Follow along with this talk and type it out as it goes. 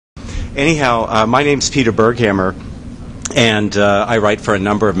Anyhow, my name's Peter Berghammer, and I write for a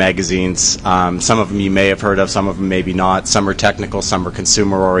number of magazines. Some of them you may have heard of, some of them maybe not. Some are technical, some are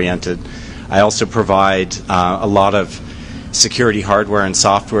consumer-oriented. I also provide a lot of security hardware and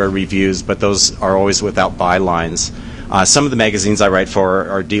software reviews, but those are always without bylines. Some of the magazines I write for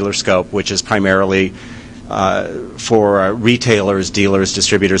are Dealer Scope, which is primarily for retailers, dealers,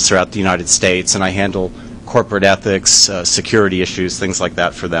 distributors throughout the United States, and I handle corporate ethics, security issues, things like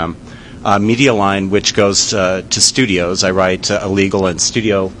that for them. Media Line, which goes to studios. I write a legal and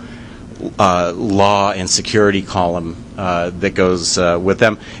studio law and security column that goes with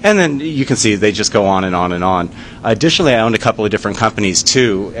them. And then you can see they just go on and on and on. Additionally, I own a couple of different companies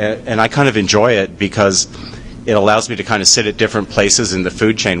too, and I kind of enjoy it because it allows me to kind of sit at different places in the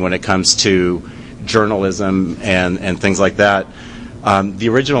food chain when it comes to journalism and things like that. The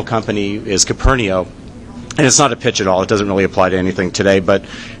original company is Copernio. And it's not a pitch at all. It doesn't really apply to anything today, but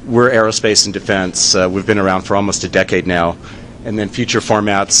we're aerospace and defense. We've been around for almost a decade now. And then future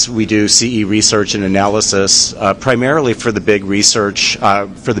formats, we do CE research and analysis, primarily for the big research,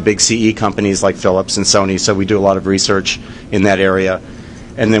 for the big CE companies like Philips and Sony. So we do a lot of research in that area.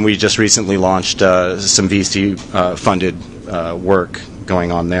 And then we just recently launched some VC-funded work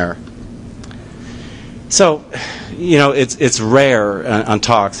going on there. So, you know, it's rare on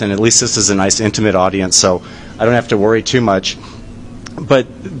talks, and at least this is a nice intimate audience, so I don't have to worry too much. But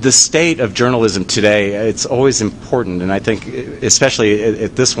the state of journalism today, it's always important, and I think especially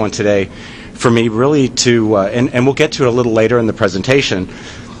at this one today, for me really to, and we'll get to it a little later in the presentation,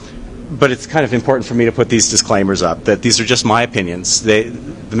 but it's kind of important for me to put these disclaimers up, that these are just my opinions. The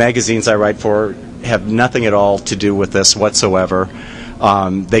magazines I write for have nothing at all to do with this whatsoever.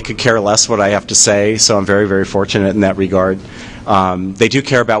 They could care less what I have to say, so I'm very, very fortunate in that regard. They do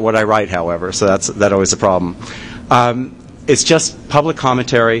care about what I write, however, so that's always a problem. It's just public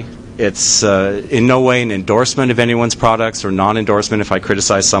commentary. It's in no way an endorsement of anyone's products or non-endorsement if I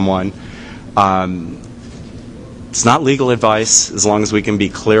criticize someone. It's not legal advice, as long as we can be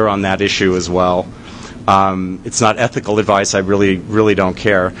clear on that issue as well. It's not ethical advice. I really, really don't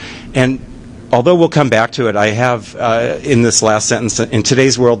care. And although we'll come back to it, I have, in this last sentence, in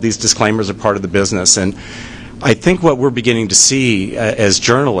today's world, these disclaimers are part of the business. And I think what we're beginning to see as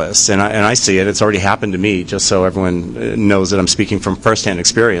journalists, and I see it, it's already happened to me, just so everyone knows that I'm speaking from firsthand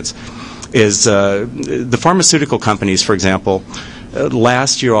experience, is the pharmaceutical companies, for example,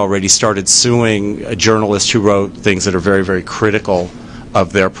 last year already started suing journalists who wrote things that are very, very critical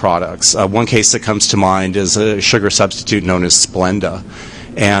of their products. One case that comes to mind is a sugar substitute known as Splenda.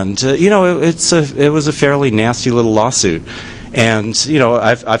 And you know, it was a fairly nasty little lawsuit, and you know,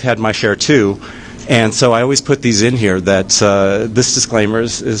 I've had my share too, and so I always put these in here that this disclaimer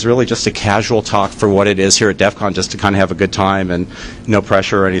is really just a casual talk for what it is here at DEF CON, just to kind of have a good time and no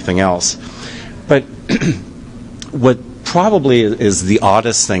pressure or anything else. But what probably is the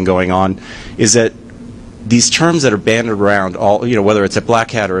oddest thing going on is that these terms that are banded around, all, you know, whether it's at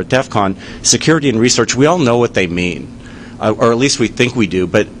Black Hat or at DEF CON, security and research, we all know what they mean. Or at least we think we do,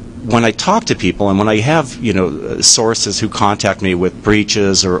 but when I talk to people and when I have, you know, sources who contact me with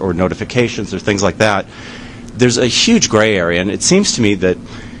breaches or notifications or things like that, there's a huge gray area, and it seems to me that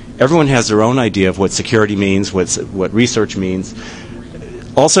everyone has their own idea of what security means, what research means.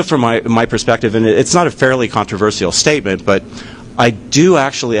 Also from my perspective, and it's not a fairly controversial statement, but I do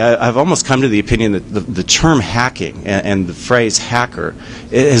actually, I've almost come to the opinion that the term hacking and the phrase hacker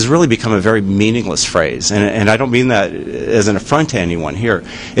has really become a very meaningless phrase. And I don't mean that as an affront to anyone here.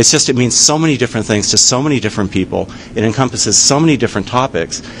 It's just it means so many different things to so many different people. It encompasses so many different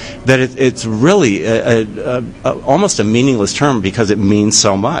topics that it's really almost a meaningless term because it means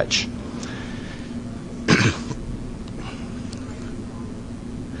so much.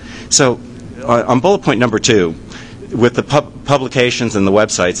 So on bullet point number 2, with the publications and the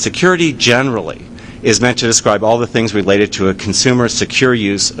websites, security generally is meant to describe all the things related to a consumer's secure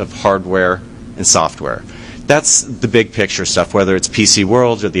use of hardware and software. That's the big picture stuff, whether it's PC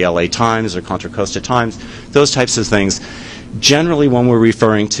World or the LA Times or Contra Costa Times, those types of things. Generally, when we're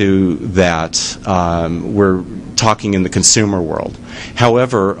referring to that, we're talking in the consumer world.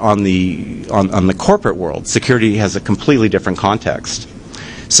 However, on the corporate world, security has a completely different context.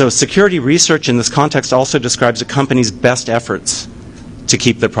 So security research in this context also describes a company's best efforts to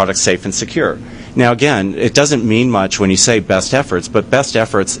keep their products safe and secure. Now again, it doesn't mean much when you say best efforts, but best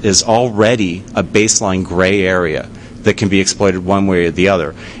efforts is already a baseline gray area that can be exploited one way or the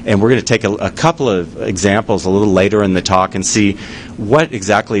other. And we're going to take a couple of examples a little later in the talk and see what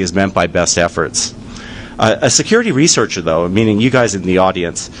exactly is meant by best efforts. A security researcher, though, meaning you guys in the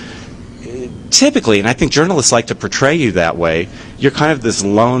audience, typically, and I think journalists like to portray you that way, you're kind of this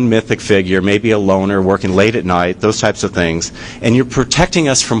lone mythic figure, maybe a loner working late at night, those types of things, and you're protecting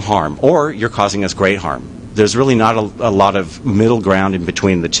us from harm, or you're causing us great harm. There's really not a lot of middle ground in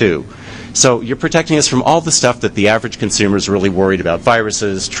between the two. So you're protecting us from all the stuff that the average consumer is really worried about: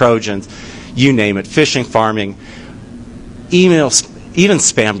 viruses, Trojans, you name it, phishing, farming, emails, even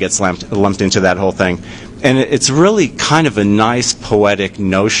spam gets lumped into that whole thing. And it's really kind of a nice poetic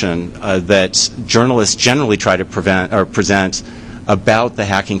notion that journalists generally try to present about the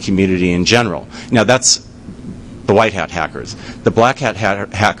hacking community in general. Now that's the white hat hackers. The black hat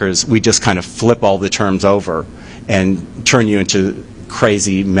hackers, we just kind of flip all the terms over and turn you into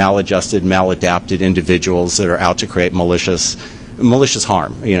crazy, maladjusted, maladapted individuals that are out to create malicious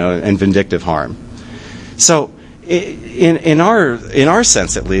harm, and vindictive harm. So in our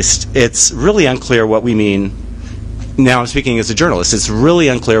sense, at least, it's really unclear what we mean. Now I'm speaking as a journalist. It's really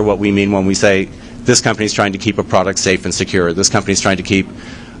unclear what we mean when we say this company is trying to keep a product safe and secure. This company is trying to keep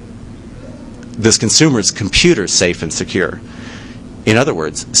this consumer's computer safe and secure. In other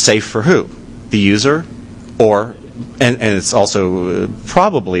words, safe for who? The user, or, and it's also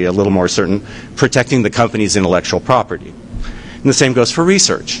probably a little more certain, protecting the company's intellectual property. And the same goes for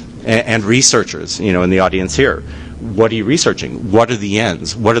research and researchers, in the audience here. What are you researching? What are the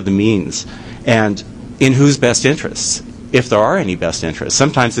ends? What are the means? And in whose best interests, if there are any best interests?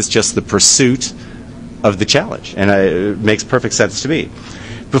 Sometimes it's just the pursuit of the challenge, and it makes perfect sense to me.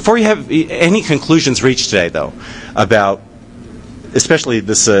 Before you have any conclusions reached today, though, about especially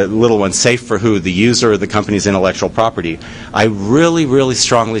this little one, safe for who, the user or the company's intellectual property, I really, really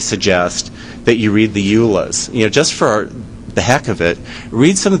strongly suggest that you read the EULAs. Just for the heck of it,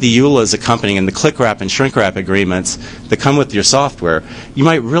 read some of the EULAs accompanying and the click wrap and shrink wrap agreements that come with your software. You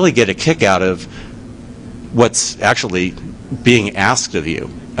might really get a kick out of what's actually being asked of you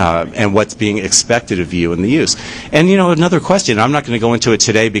and what's being expected of you in the use. And another question, I'm not going to go into it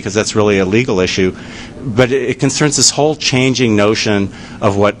today because that's really a legal issue, but it concerns this whole changing notion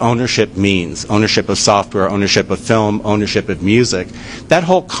of what ownership means. Ownership of software, ownership of film, ownership of music. That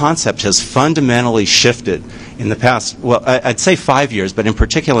whole concept has fundamentally shifted in the past, well, I'd say 5 years, but in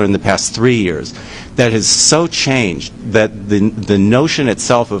particular in the past 3 years. That has so changed that the notion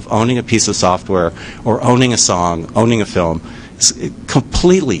itself of owning a piece of software or owning a song, owning a film, is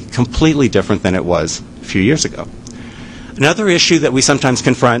completely different than it was a few years ago. Another issue that we sometimes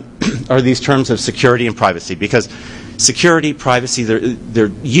confront are these terms of security and privacy, because security, privacy,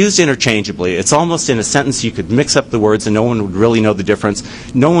 they're used interchangeably. It's almost in a sentence you could mix up the words and no one would really know the difference.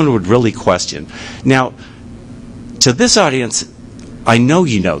 No one would really question. Now, to this audience, I know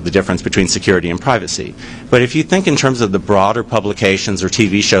you know the difference between security and privacy. But if you think in terms of the broader publications or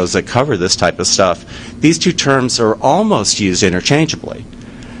TV shows that cover this type of stuff, these two terms are almost used interchangeably.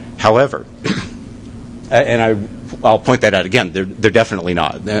 However, and I'll point that out again, they're definitely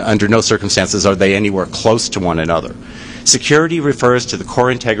not. Under no circumstances are they anywhere close to one another. Security refers to the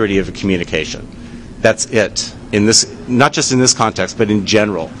core integrity of a communication. That's it. Not just in this context, but in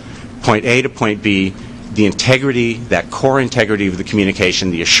general. Point A to point B, the integrity, that core integrity of the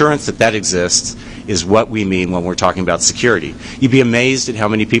communication, the assurance that that exists, is what we mean when we're talking about security. You'd be amazed at how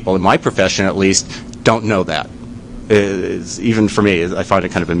many people, in my profession at least, don't know that. Even for me, I find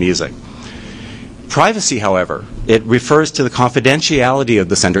it kind of amusing. Privacy, however, it refers to the confidentiality of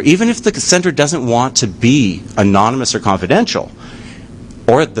the sender. Even if the sender doesn't want to be anonymous or confidential,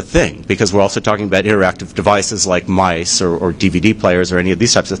 or the thing, because we're also talking about interactive devices like mice or DVD players or any of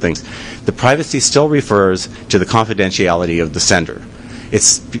these types of things. The privacy still refers to the confidentiality of the sender. It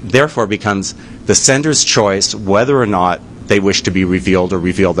therefore becomes the sender's choice whether or not they wish to be revealed or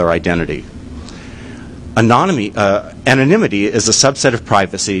reveal their identity. Anonymity is a subset of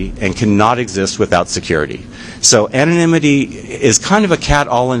privacy and cannot exist without security. So anonymity is kind of a cat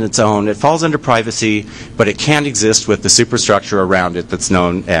all in its own. It falls under privacy, but it can't exist with the superstructure around it that's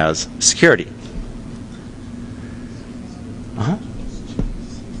known as security.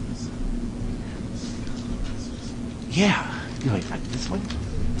 Yeah. No, wait, this one?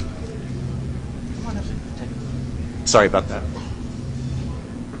 Come on up. Sorry about that.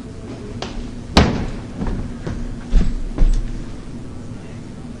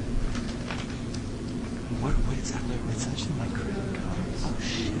 What exactly? It's actually my credit card. Oh,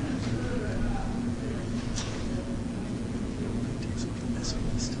 shit.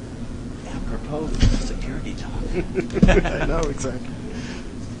 Apropos of security talk. I know, exactly.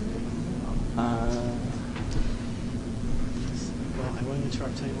 Well, I want to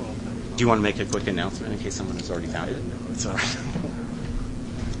interrupt. Tell you what. Do you want to make a quick announcement in case someone has already found it? It's all right.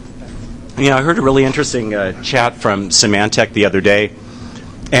 I heard a really interesting chat from Symantec the other day,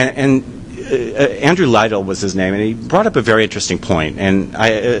 and Andrew Lytle was his name, and he brought up a very interesting point. And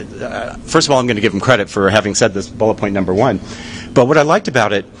first of all, I'm going to give him credit for having said this bullet point number 1. But what I liked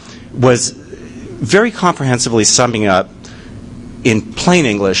about it was very comprehensively summing up in plain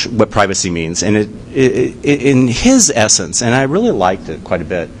English what privacy means. And in his essence, and I really liked it quite a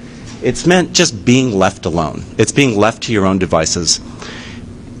bit, it's meant just being left alone. It's being left to your own devices.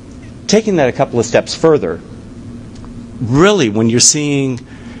 Taking that a couple of steps further, really when you're seeing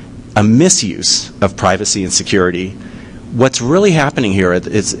a misuse of privacy and security, what's really happening here at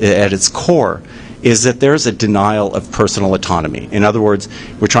its core is that there's a denial of personal autonomy. In other words,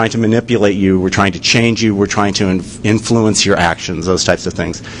 we're trying to manipulate you, we're trying to change you, we're trying to influence your actions, those types of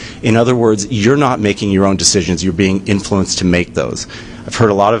things. In other words, you're not making your own decisions, you're being influenced to make those. I've heard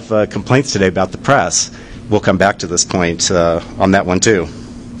a lot of complaints today about the press. We'll come back to this point on that one too.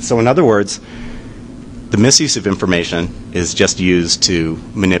 So in other words, the misuse of information is just used to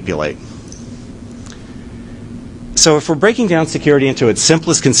manipulate. So if we're breaking down security into its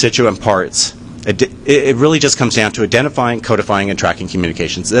simplest constituent parts, it really just comes down to identifying, codifying, and tracking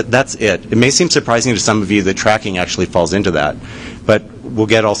communications. That's it. It may seem surprising to some of you that tracking actually falls into that, but we'll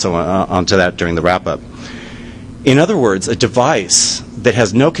get also onto that during the wrap-up. In other words, a device that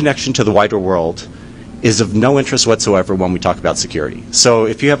has no connection to the wider world is of no interest whatsoever when we talk about security. So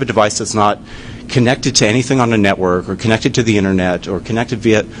if you have a device that's not connected to anything on a network or connected to the internet or connected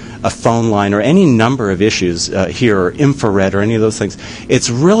via a phone line or any number of issues here, or infrared or any of those things, it's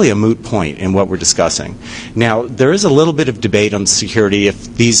really a moot point in what we're discussing. Now, there is a little bit of debate on security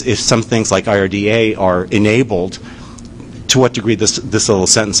if some things like IRDA are enabled, to what degree this little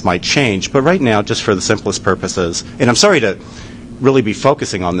sentence might change. But right now, just for the simplest purposes, and I'm sorry to really be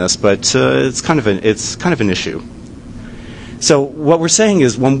focusing on this, but it's kind of an issue. So what we're saying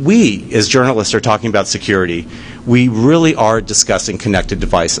is when we, as journalists, are talking about security, we really are discussing connected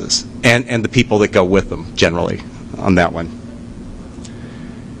devices and the people that go with them, generally, on that one.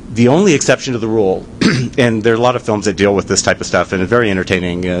 The only exception to the rule, and there are a lot of films that deal with this type of stuff, and it's very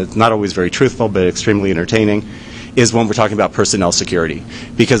entertaining, not always very truthful, but extremely entertaining, is when we're talking about personnel security.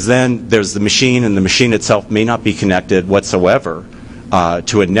 Because then there's the machine, and the machine itself may not be connected whatsoever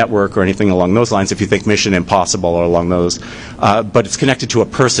to a network or anything along those lines, if you think Mission Impossible or along those. But it's connected to a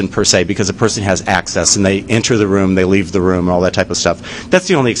person per se, because a person has access, and they enter the room, they leave the room, all that type of stuff. That's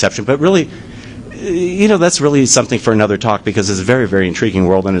the only exception. But really, you know, that's really something for another talk, because it's a very, very intriguing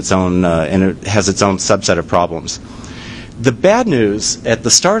world in its own, and it has its own subset of problems. The bad news at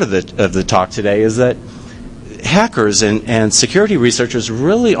the start of the talk today is that hackers and security researchers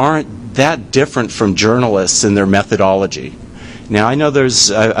really aren't that different from journalists in their methodology. Now, I know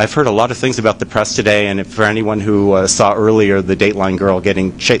I've heard a lot of things about the press today, and for anyone who saw earlier the Dateline girl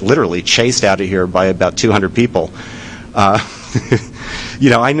getting literally chased out of here by about 200 people, you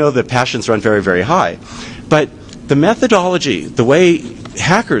know, I know the passions run very, very high. But the methodology, the way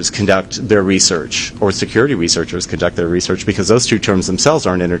hackers conduct their research, or security researchers conduct their research, because those two terms themselves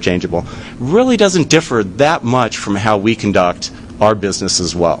aren't interchangeable, really doesn't differ that much from how we conduct our business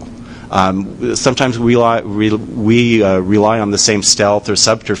as well. Sometimes we rely on the same stealth or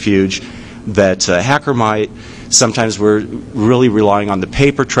subterfuge that a hacker might. Sometimes we're really relying on the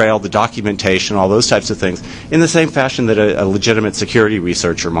paper trail, the documentation, all those types of things, in the same fashion that a legitimate security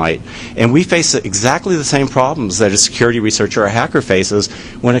researcher might. And we face exactly the same problems that a security researcher or a hacker faces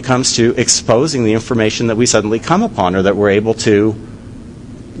when it comes to exposing the information that we suddenly come upon, or that we're able to,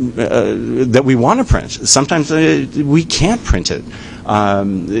 that we want to print. Sometimes we can't print it.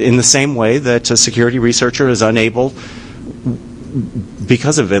 In the same way that a security researcher is unable,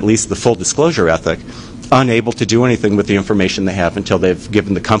 because of at least the full disclosure ethic, unable to do anything with the information they have until they've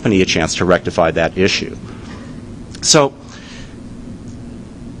given the company a chance to rectify that issue. So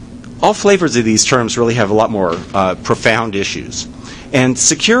all flavors of these terms really have a lot more profound issues. And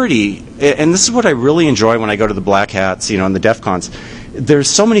security, and this is what I really enjoy when I go to the Black Hats, you know, and the DEF CONs, there's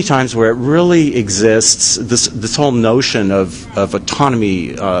so many times where it really exists, this whole notion of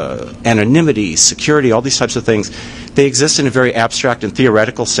autonomy, anonymity, security, all these types of things. They exist in a very abstract and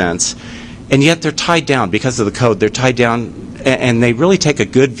theoretical sense, and yet they're tied down because of the code. They're tied down, and they really take a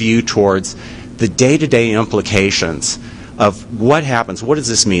good view towards the day-to-day implications of what happens. What does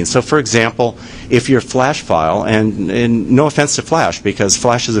this mean? So, for example, if your Flash file, and no offense to Flash, because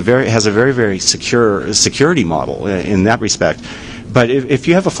Flash has a very, very secure security model in that respect. But if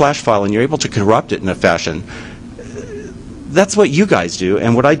you have a Flash file and you're able to corrupt it in a fashion, that's what you guys do.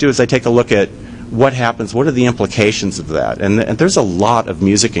 And what I do is I take a look at what happens, what are the implications of that. And there's a lot of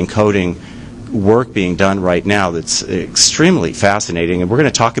music encoding work being done right now that's extremely fascinating. And we're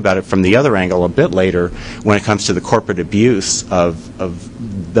going to talk about it from the other angle a bit later when it comes to the corporate abuse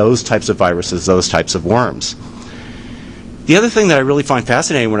of those types of viruses, those types of worms. The other thing that I really find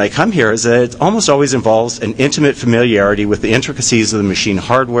fascinating when I come here is that it almost always involves an intimate familiarity with the intricacies of the machine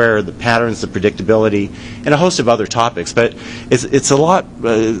hardware, the patterns, the predictability, and a host of other topics. But it's a lot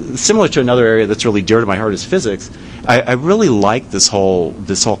similar to another area that's really dear to my heart is physics. I really like this whole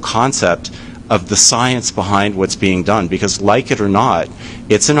concept of the science behind what's being done, because like it or not,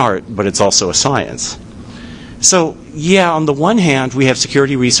 it's an art, but it's also a science. So, yeah, on the one hand, we have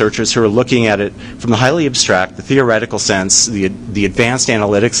security researchers who are looking at it from the highly abstract, the theoretical sense, the advanced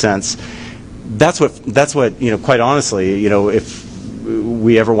analytic sense. That's what quite honestly, if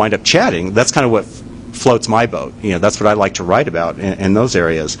we ever wind up chatting, that's kind of what floats my boat. That's what I like to write about in those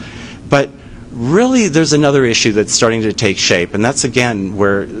areas. But really, there's another issue that's starting to take shape, and that's, again,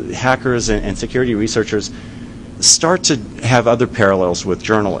 where hackers and security researchers start to have other parallels with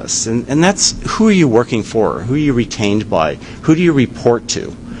journalists. And that's, who are you working for? Who are you retained by? Who do you report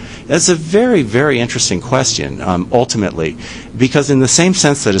to? That's a very, very interesting question, ultimately, because in the same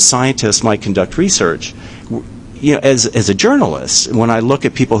sense that a scientist might conduct research, as a journalist, when I look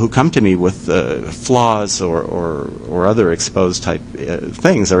at people who come to me with flaws or other exposed type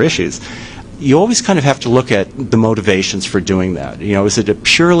things or issues, you always kind of have to look at the motivations for doing that. Is it a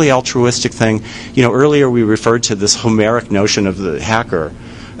purely altruistic thing? Earlier we referred to this Homeric notion of the hacker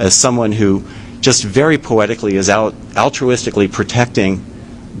as someone who just very poetically is out altruistically protecting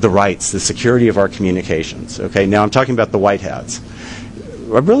the rights, the security of our communications. Okay, now I'm talking about the white hats.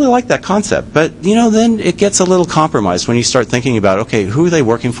 I really like that concept, but then it gets a little compromised when you start thinking about, okay, who are they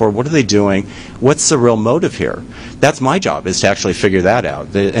working for? What are they doing? What's the real motive here? That's my job, is to actually figure that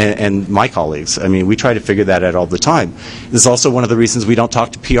out. And my colleagues, we try to figure that out all the time. This is also one of the reasons we don't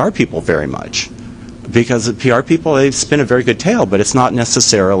talk to PR people very much, because the PR people, they spin a very good tale, but it's not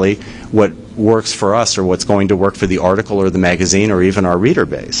necessarily what works for us or what's going to work for the article or the magazine or even our reader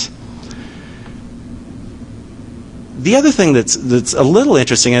base. The other thing that's a little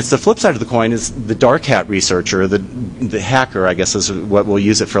interesting, and it's the flip side of the coin, is the dark hat researcher, the hacker, I guess is what we'll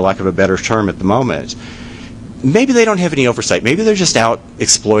use it for lack of a better term at the moment. Maybe they don't have any oversight. Maybe they're just out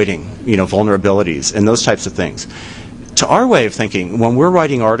exploiting, vulnerabilities and those types of things. To our way of thinking, when we're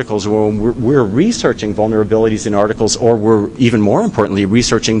writing articles or when we're researching vulnerabilities in articles, or we're even more importantly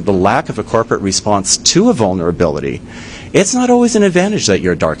researching the lack of a corporate response to a vulnerability, it's not always an advantage that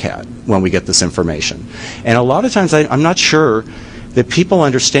you're a dark hat when we get this information. And a lot of times I'm not sure that people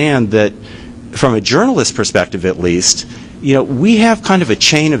understand that, from a journalist perspective at least, we have kind of a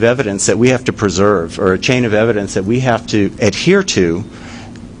chain of evidence that we have to preserve, or a chain of evidence that we have to adhere to.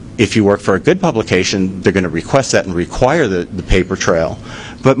 If you work for a good publication, they're going to request that and require the paper trail.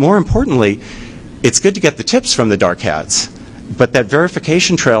 But more importantly, it's good to get the tips from the dark hats, but that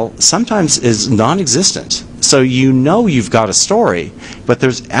verification trail sometimes is non-existent. So you've got a story, but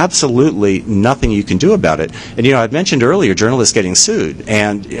there's absolutely nothing you can do about it. And I'd mentioned earlier journalists getting sued,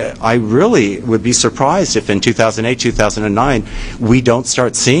 and I really would be surprised if in 2008, 2009, we don't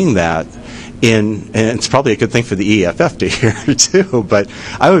start seeing that. And it's probably a good thing for the EFF to hear too, but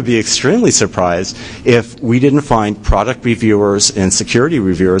I would be extremely surprised if we didn't find product reviewers and security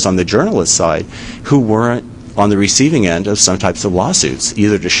reviewers on the journalist side who weren't on the receiving end of some types of lawsuits,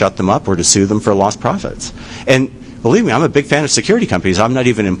 either to shut them up or to sue them for lost profits. And believe me, I'm a big fan of security companies. I'm not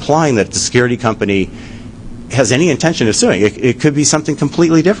even implying that the security company has any intention of suing. It could be something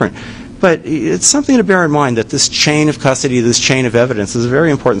completely different. But it's something to bear in mind, that this chain of custody, this chain of evidence, is a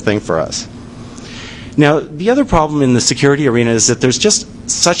very important thing for us. Now, the other problem in the security arena is that there's just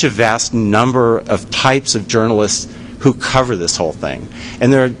such a vast number of types of journalists who cover this whole thing.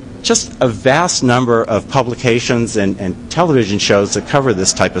 And there are just a vast number of publications and television shows that cover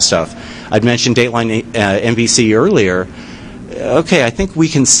this type of stuff. I'd mentioned Dateline NBC earlier. Okay, I think we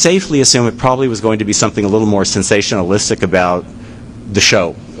can safely assume it probably was going to be something a little more sensationalistic about the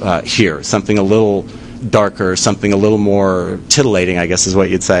show here, something a little darker, something a little more titillating, I guess is what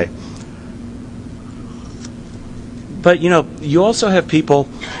you'd say. But, you also have people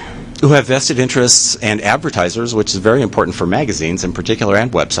who have vested interests, and advertisers, which is very important for magazines in particular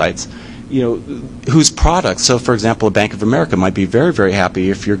and websites, whose products, so for example, a Bank of America might be very, very happy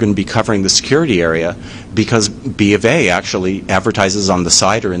if you're going to be covering the security area, because B of A actually advertises on the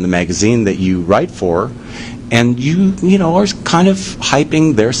site or in the magazine that you write for, and you are kind of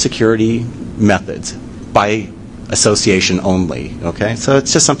hyping their security methods by association only, okay? So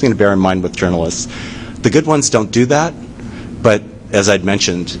it's just something to bear in mind with journalists. The good ones don't do that, but as I'd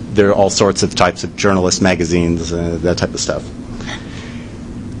mentioned, there are all sorts of types of journalists, magazines, that type of stuff.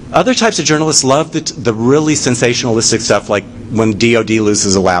 Other types of journalists love the really sensationalistic stuff, like when DoD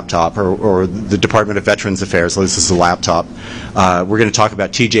loses a laptop, or the Department of Veterans Affairs loses a laptop. We're going to talk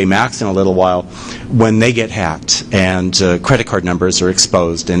about TJ Maxx in a little while, when they get hacked and credit card numbers are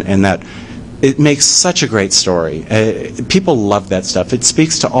exposed, and that it makes such a great story. People love that stuff. It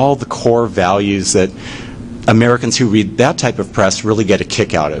speaks to all the core values that Americans who read that type of press really get a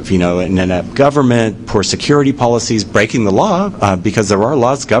kick out of. An inept government, poor security policies, breaking the law, because there are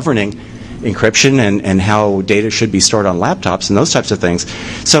laws governing encryption and how data should be stored on laptops and those types of things.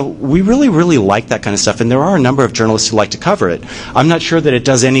 So we really, really like that kind of stuff, and there are a number of journalists who like to cover it. I'm not sure that it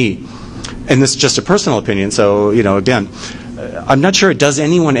does any, and this is just a personal opinion, so, again, I'm not sure it does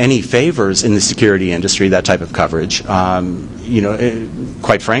anyone any favors in the security industry, that type of coverage.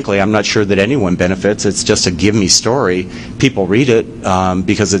 Quite frankly, I'm not sure that anyone benefits. It's just a give me story. People read it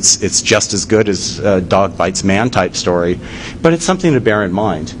because it's just as good as a dog bites man type story, but it's something to bear in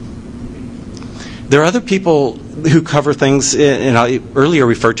mind. There are other people who cover things, and I earlier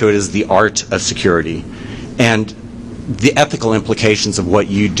referred to it as the art of security and the ethical implications of what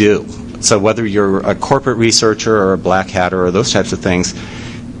you do. So whether you're a corporate researcher or a black hatter or those types of things,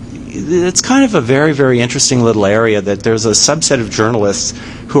 it's kind of a very, very interesting little area that there's a subset of journalists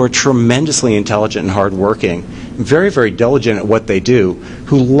who are tremendously intelligent and hardworking, very, very diligent at what they do,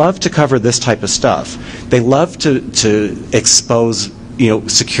 who love to cover this type of stuff. They love to expose,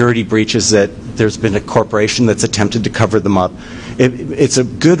 security breaches that there's been a corporation that's attempted to cover them up. It's a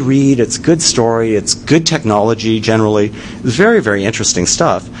good read, it's a good story, it's good technology generally. It's very, very interesting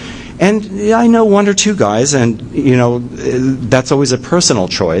stuff. And I know one or two guys, and that's always a personal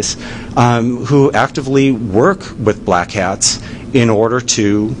choice, who actively work with black hats in order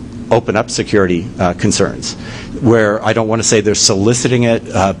to open up security concerns, where I don't want to say they're soliciting it,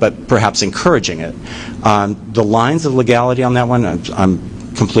 but perhaps encouraging it. The lines of legality on that one, I'm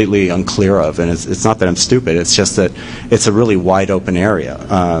completely unclear of, and it's not that I'm stupid, it's just that it's a really wide open area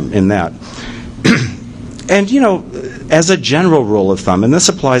in that. And as a general rule of thumb, and this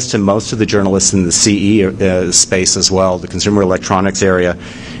applies to most of the journalists in the CE space as well, the consumer electronics area,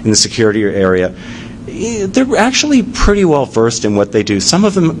 in the security area, they're actually pretty well versed in what they do. Some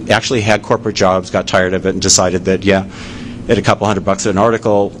of them actually had corporate jobs, got tired of it, and decided that, at a couple $100 an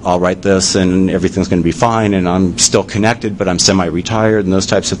article, I'll write this and everything's going to be fine, and I'm still connected, but I'm semi-retired, and those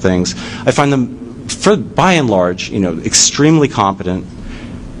types of things. I find them, by and large, extremely competent,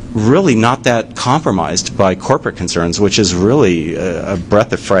 really not that compromised by corporate concerns, which is really a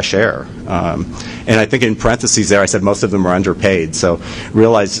breath of fresh air. And I think in parentheses there I said most of them are underpaid, so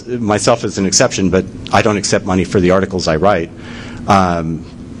realize myself as an exception, but I don't accept money for the articles I write.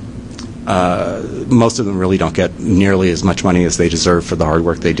 Most of them really don't get nearly as much money as they deserve for the hard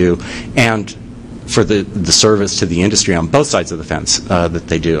work they do, and for the service to the industry on both sides of the fence that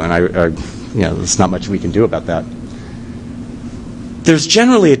they do. And there's not much we can do about that. There's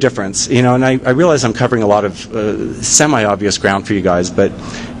generally a difference, and I realize I'm covering a lot of semi-obvious ground for you guys, but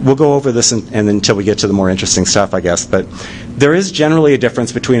we'll go over this and until we get to the more interesting stuff, I guess. But there is generally a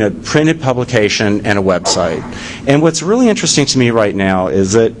difference between a printed publication and a website. And what's really interesting to me right now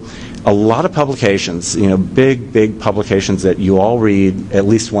is that a lot of publications, big publications that you all read at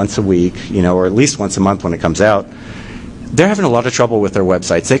least once a week, or at least once a month when it comes out, they're having a lot of trouble with their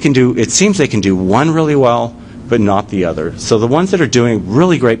websites. It seems they can do one really well, but not the other. So the ones that are doing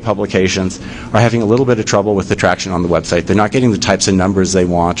really great publications are having a little bit of trouble with the traction on the website. They're not getting the types of numbers they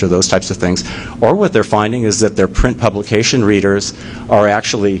want or those types of things. Or what they're finding is that their print publication readers are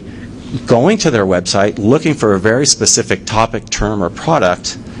actually going to their website, looking for a very specific topic, term, or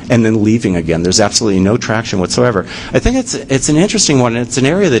product, and then leaving again. There's absolutely no traction whatsoever. I think it's an interesting one, and it's an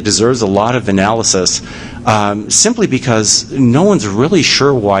area that deserves a lot of analysis, simply because no one's really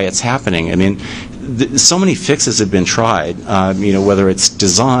sure why it's happening. I mean, so many fixes have been tried, whether it's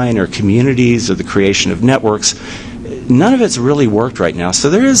design or communities or the creation of networks. None of it's really worked right now. So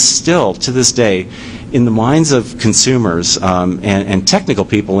there is still, to this day, in the minds of consumers and technical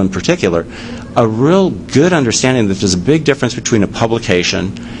people in particular, a real good understanding that there's a big difference between a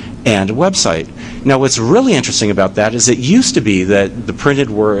publication and a website. Now, what's really interesting about that is it used to be that the printed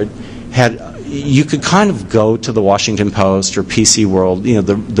word you could kind of go to the Washington Post or PC World,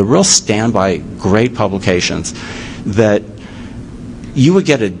 the real standby great publications, that you would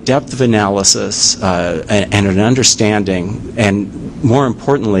get a depth of analysis and an understanding, and more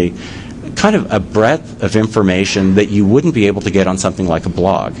importantly, kind of a breadth of information that you wouldn't be able to get on something like a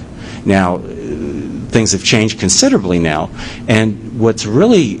blog. Now, things have changed considerably now, and what's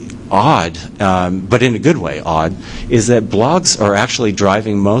really odd, but in a good way odd, is that blogs are actually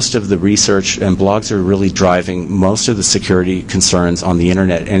driving most of the research, and blogs are really driving most of the security concerns on the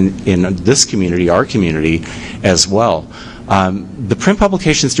internet, and in this community, our community, as well. The print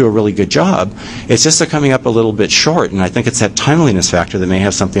publications do a really good job. It's just they're coming up a little bit short, and I think it's that timeliness factor that may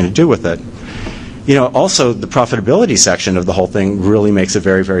have something to do with it. You know, also the profitability section of the whole thing really makes a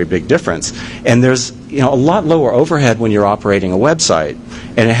very, very big difference. And there's, you know, a lot lower overhead when you're operating a website,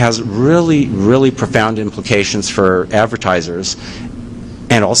 and it has really, really profound implications for advertisers,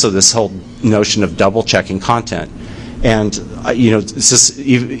 and also this whole notion of double-checking content. And, you know, it's just,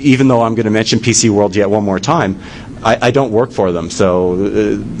 even though I'm going to mention PC World yet one more time, I don't work for them, so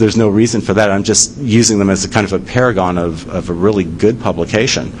there's no reason for that. I'm just using them as a kind of a paragon of a really good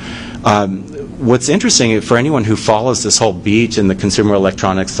publication. What's interesting for anyone who follows this whole beat in the consumer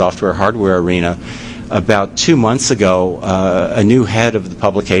electronics software hardware arena, about 2 months ago, a new head of the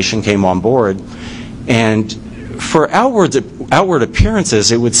publication came on board, and for outward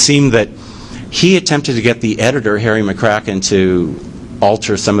appearances, it would seem that he attempted to get the editor, Harry McCracken, to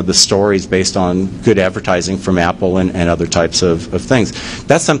alter some of the stories based on good advertising from Apple and other types of things.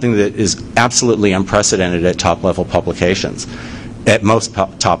 That's something that is absolutely unprecedented at top-level publications, at most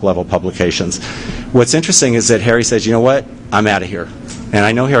top-level publications. What's interesting is that Harry says, you know what, I'm out of here. And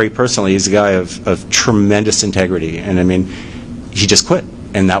I know Harry personally. He's a guy of tremendous integrity. And I mean, he just quit,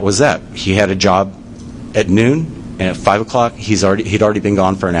 and that was that. He had a job at noon, and at 5 o'clock, he'd already been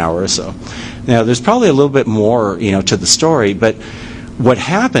gone for an hour or so. Now, there's probably a little bit more, you know, to the story, but what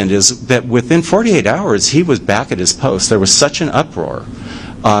happened is that within 48 hours, he was back at his post. There was such an uproar,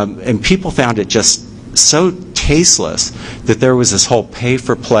 and people found it just so tasteless that there was this whole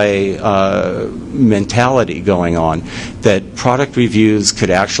pay-for-play mentality going on, that product reviews could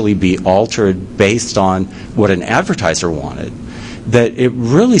actually be altered based on what an advertiser wanted, that it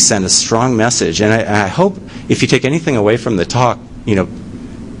really sent a strong message. And I hope if you take anything away from the talk, you know,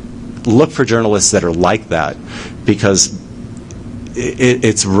 look for journalists that are like that, because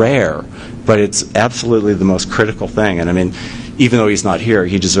it's rare, but it's absolutely the most critical thing. And I mean, even though he's not here,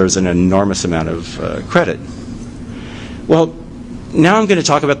 he deserves an enormous amount of credit. Well, now I'm going to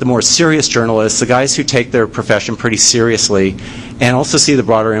talk about the more serious journalists, the guys who take their profession pretty seriously, and also see the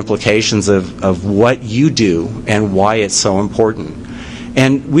broader implications of what you do and why it's so important.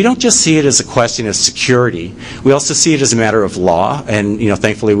 And we don't just see it as a question of security. We also see it as a matter of law. And, you know,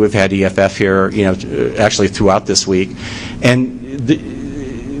 thankfully we've had EFF here, you know, actually throughout this week. And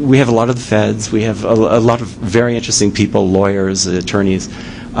we have a lot of the feds. We have a lot of very interesting people, lawyers, attorneys.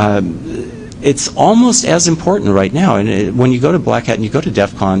 It's almost as important right now. And when you go to Black Hat and you go to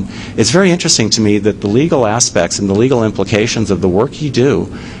DEF CON, it's very interesting to me that the legal aspects and the legal implications of the work you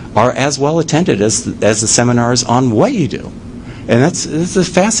do are as well attended as the seminars on what you do. And that's a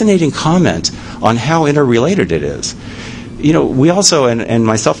fascinating comment on how interrelated it is. You know, we also, and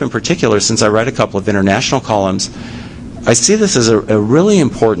myself in particular, since I write a couple of international columns, I see this as a really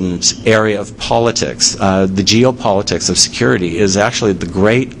important area of politics. The geopolitics of security is actually the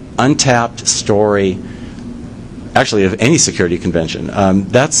great untapped story, actually, of any security convention.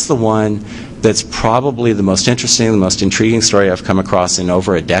 That's the one that's probably the most interesting, the most intriguing story I've come across in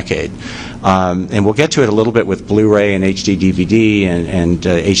over a decade. And we'll get to it a little bit with Blu-ray and HD DVD and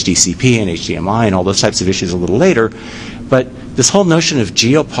HDCP and HDMI and all those types of issues a little later. But this whole notion of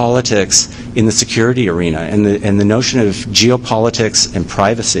geopolitics in the security arena and the notion of geopolitics and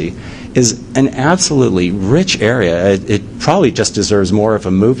privacy is an absolutely rich area. It probably just deserves more of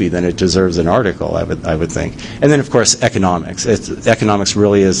a movie than it deserves an article, I would think. And then, of course, economics. Economics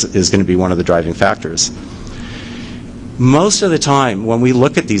really is going to be one of the driving factors. Most of the time, when we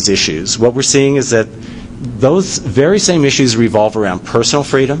look at these issues, what we're seeing is that those very same issues revolve around personal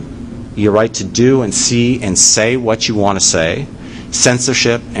freedom, your right to do and see and say what you want to say,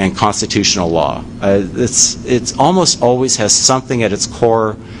 censorship, and constitutional law. It's almost always has something at its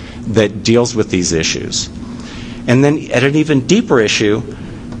core that deals with these issues. And then at an even deeper issue,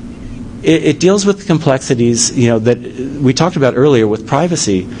 it deals with the complexities, you know, that we talked about earlier with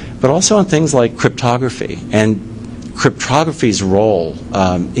privacy, but also on things like cryptography and cryptography's role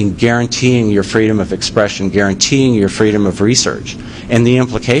in guaranteeing your freedom of expression, guaranteeing your freedom of research, and the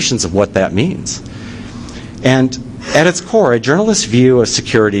implications of what that means. And at its core, a journalist's view of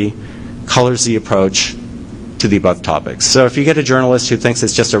security colors the approach to the above topics. So if you get a journalist who thinks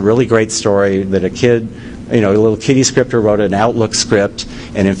it's just a really great story that a kid, you know, a little kiddie scripter wrote an Outlook script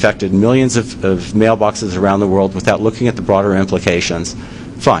and infected millions of mailboxes around the world without looking at the broader implications,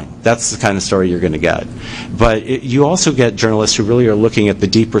 fine. That's the kind of story you're going to get. But you also get journalists who really are looking at the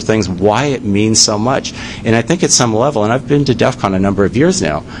deeper things, why it means so much. And I think at some level, and I've been to DEF CON a number of years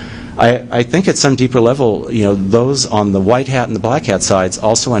now, I think at some deeper level, you know, those on the white hat and the black hat sides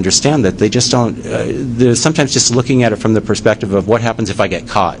also understand that they just don't, they're sometimes just looking at it from the perspective of what happens if I get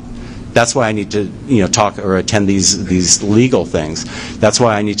caught. That's why I need to, talk or attend these legal things. That's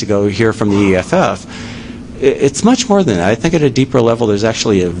why I need to go hear from the EFF. It's much more than that. I think at a deeper level, there's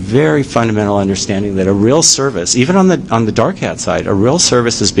actually a very fundamental understanding that a real service, even on the dark hat side, a real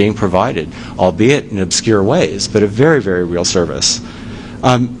service is being provided, albeit in obscure ways, but a very, very real service.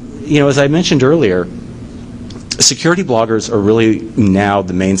 As I mentioned earlier, security bloggers are really now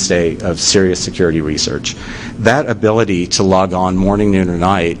the mainstay of serious security research. That ability to log on morning, noon, or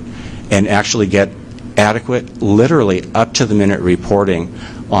night and actually get adequate, literally up-to-the-minute reporting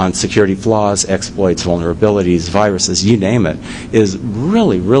on security flaws, exploits, vulnerabilities, viruses, you name it, is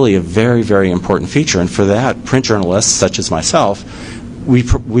really, really a very, very important feature. And for that, print journalists, such as myself, we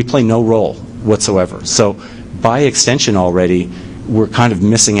play no role whatsoever. So by extension already, we're kind of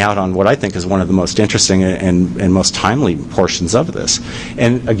missing out on what I think is one of the most interesting and most timely portions of this.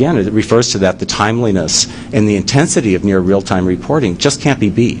 And again, it refers to that, the timeliness and the intensity of near real-time reporting just can't be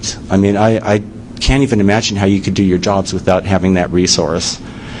beat. I mean, I can't even imagine how you could do your jobs without having that resource.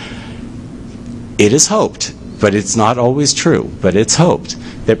 It is hoped, but it's not always true, but it's hoped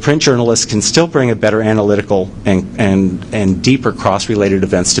that print journalists can still bring a better analytical and deeper cross-related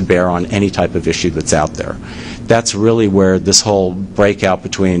events to bear on any type of issue that's out there. That's really where this whole breakout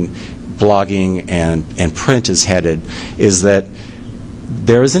between blogging and print is headed, is that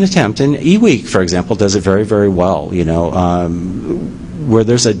there is an attempt, and eWeek, for example, does it very, very well, where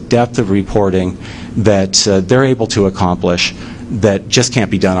there's a depth of reporting that they're able to accomplish that just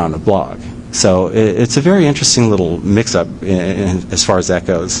can't be done on a blog. So it's a very interesting little mix-up as far as that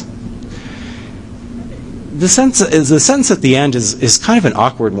goes. The sentence at the end is kind of an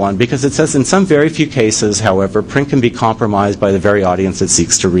awkward one, because it says, in some very few cases, however, print can be compromised by the very audience it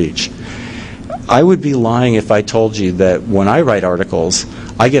seeks to reach. I would be lying if I told you that when I write articles,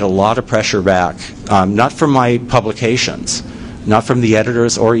 I get a lot of pressure back, not from my publications, not from the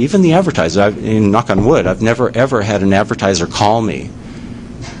editors or even the advertisers. Knock on wood, I've never ever had an advertiser call me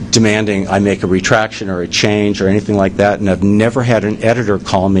demanding I make a retraction or a change or anything like that, and I've never had an editor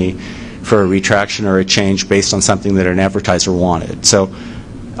call me for a retraction or a change based on something that an advertiser wanted. So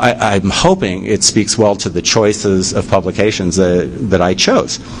I'm hoping it speaks well to the choices of publications that I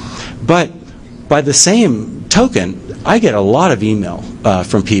chose. But by the same token, I get a lot of email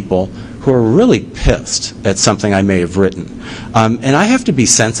from people who are really pissed at something I may have written. And I have to be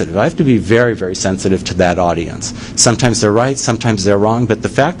sensitive. I have to be very, very sensitive to that audience. Sometimes they're right, sometimes they're wrong, but the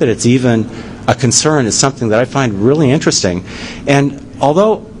fact that it's even a concern is something that I find really interesting. And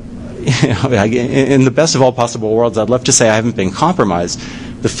although, in the best of all possible worlds, I'd love to say I haven't been compromised,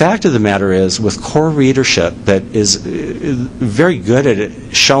 the fact of the matter is, with core readership that is very good at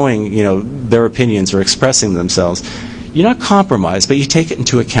it, showing their opinions or expressing themselves, you're not compromised, but you take it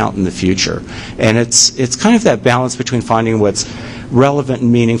into account in the future. And it's kind of that balance between finding what's relevant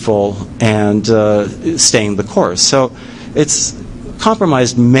and meaningful and staying the course. So it's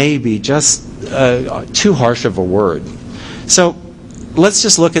compromised may be just too harsh of a word. So let's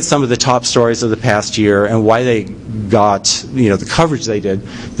just look at some of the top stories of the past year and why they got the coverage they did.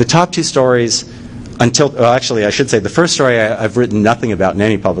 The top two stories, actually I should say the first story I've written nothing about in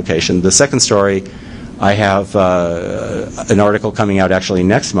any publication. The second story, I have an article coming out actually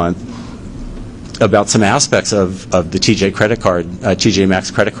next month about some aspects of the TJ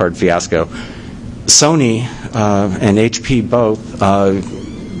Maxx credit card fiasco. Sony and HP both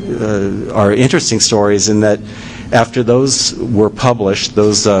are interesting stories in that after those were published,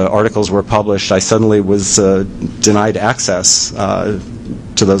 those articles were published, I suddenly was denied access to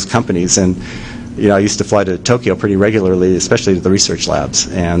those companies. And I used to fly to Tokyo pretty regularly, especially to the research labs.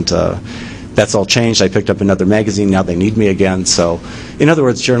 And that's all changed. I picked up another magazine. Now they need me again. So, in other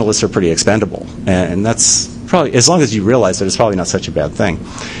words, journalists are pretty expendable, and that's probably, as long as you realize that, it's probably not such a bad thing.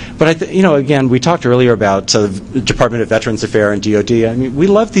 But again, we talked earlier about the Department of Veterans Affairs and DoD. I mean, we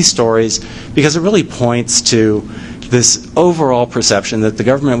love these stories because it really points to this overall perception that the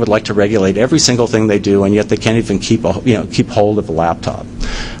government would like to regulate every single thing they do, and yet they can't even keep hold of a laptop.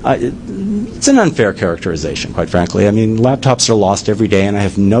 It's an unfair characterization, quite frankly. I mean, laptops are lost every day, and I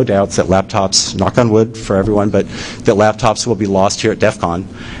have no doubts that laptops, knock on wood for everyone, but that laptops will be lost here at DEF CON.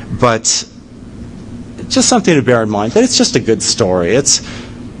 But just something to bear in mind, that it's just a good story.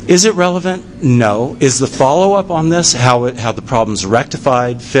 Is it relevant? No. Is the follow-up on this, how the problem's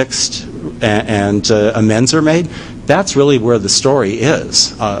rectified, fixed, and amends are made? That's really where the story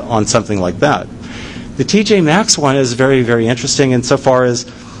is on something like that. The TJ Maxx one is very, very interesting insofar as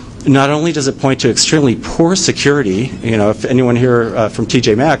not only does it point to extremely poor security, if anyone here from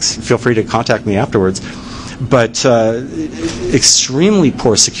TJ Maxx, feel free to contact me afterwards, but extremely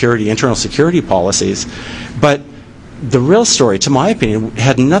poor security, internal security policies, but the real story, to my opinion,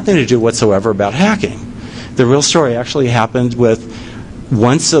 had nothing to do whatsoever about hacking. The real story actually happened with,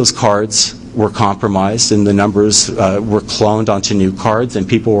 once those cards were compromised and the numbers were cloned onto new cards and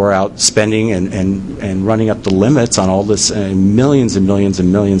people were out spending and running up the limits on all this, millions and millions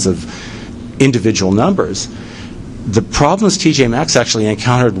and millions of individual numbers. The problems TJ Maxx actually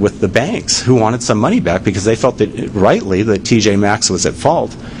encountered with the banks, who wanted some money back because they felt that, rightly, that TJ Maxx was at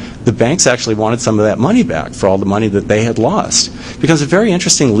fault. The banks actually wanted some of that money back for all the money that they had lost. It becomes a very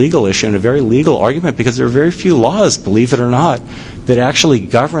interesting legal issue and a very legal argument, because there are very few laws, believe it or not, that actually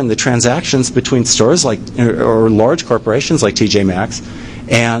govern the transactions between stores like, or large corporations like TJ Maxx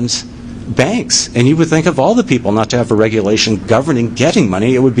and banks. And you would think of all the people not to have a regulation governing getting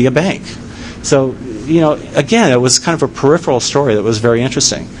money, it would be a bank. So, you know, again, it was kind of a peripheral story that was very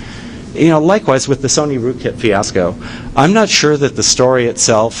interesting. You know, likewise with the Sony rootkit fiasco, I'm not sure that the story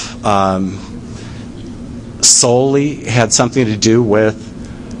itself solely had something to do with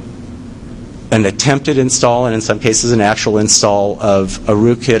an attempted install, and in some cases an actual install of a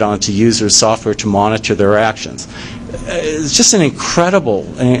rootkit onto users' software to monitor their actions. It's just an incredible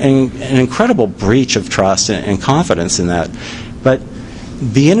breach of trust and confidence in that. But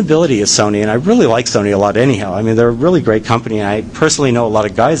the inability of Sony, and I really like Sony a lot anyhow. I mean, they're a really great company, and I personally know a lot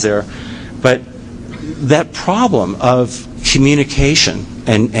of guys there. But that problem of communication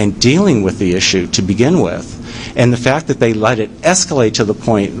and dealing with the issue to begin with, and the fact that they let it escalate to the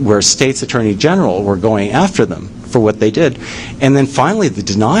point where states' attorney general were going after them for what they did, and then finally the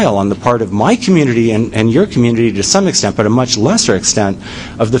denial on the part of my community and your community to some extent, but a much lesser extent,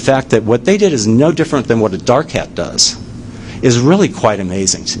 of the fact that what they did is no different than what a dark hat does, is really quite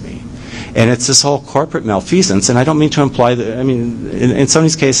amazing to me. And it's this whole corporate malfeasance, and I don't mean to imply that, I mean, in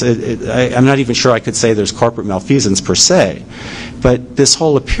Sony's case, I'm not even sure I could say there's corporate malfeasance per se, but this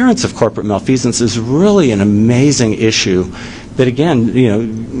whole appearance of corporate malfeasance is really an amazing issue that, again, you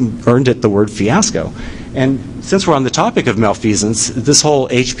know, earned it the word fiasco. And since we're on the topic of malfeasance, this whole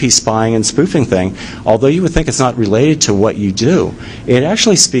HP spying and spoofing thing, although you would think it's not related to what you do, it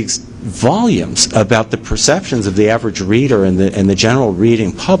actually speaks volumes about the perceptions of the average reader and the general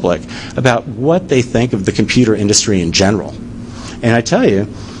reading public about what they think of the computer industry in general. And I tell you,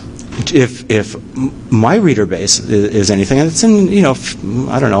 if my reader base is anything, and it's in, you know,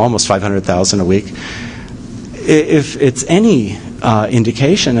 I don't know, almost 500,000 a week, if it's any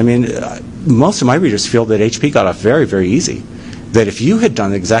indication, I mean, most of my readers feel that HP got off very, very easy. That if you had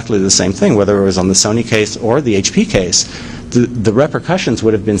done exactly the same thing, whether it was on the Sony case or the HP case, the repercussions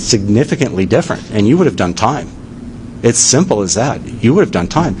would have been significantly different, and you would have done time. It's simple as that. You would have done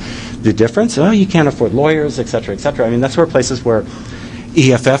time. The difference, oh, you can't afford lawyers, et cetera, et cetera. I mean, that's where places where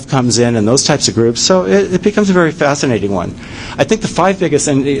EFF comes in and those types of groups. So it becomes a very fascinating one. I think the 5 biggest,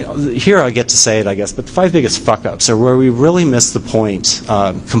 and here I get to say it, I guess, but the 5 biggest fuck-ups are where we really miss the point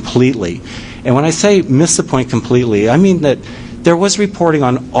completely. And when I say miss the point completely, I mean that there was reporting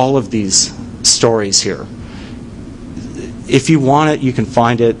on all of these stories here. If you want it, you can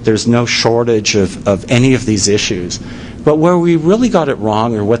find it. There's no shortage of any of these issues. But where we really got it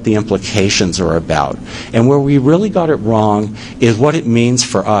wrong are what the implications are about. And where we really got it wrong is what it means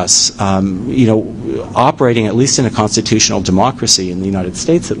for us, you know, operating at least in a constitutional democracy in the United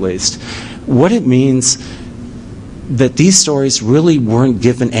States at least, what it means that these stories really weren't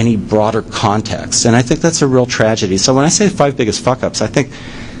given any broader context. And I think that's a real tragedy. So when I say 5 biggest fuck-ups, I think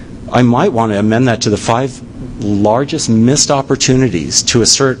I might want to amend that to the 5 largest missed opportunities to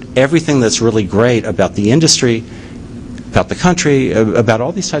assert everything that's really great about the industry, about the country, about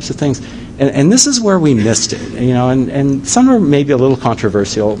all these types of things. And this is where we missed it, you know, and some are maybe a little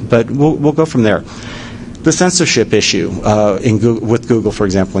controversial, but we'll go from there. The censorship issue with Google, for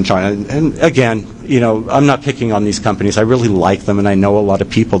example, in China. And again, you know, I'm not picking on these companies. I really like them, and I know a lot of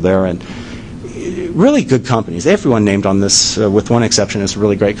people there, and really good companies. Everyone named on this, with one exception, is a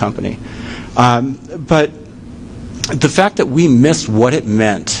really great company. But the fact that we missed what it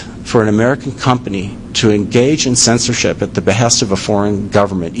meant for an American company to engage in censorship at the behest of a foreign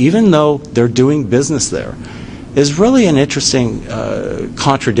government, even though they're doing business there, is really an interesting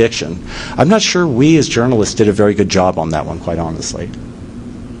contradiction. I'm not sure we as journalists did a very good job on that one, quite honestly.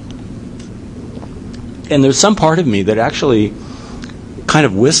 And there's some part of me that actually kind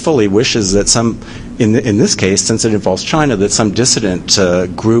of wistfully wishes that some, in this case, since it involves China, that some dissident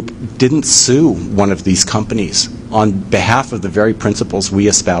group didn't sue one of these companies on behalf of the very principles we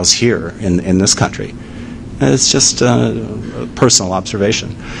espouse here in this country. And it's just a personal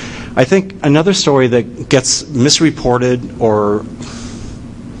observation. I think another story that gets misreported, or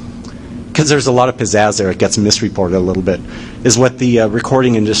because there's a lot of pizzazz there, it gets misreported a little bit, is what the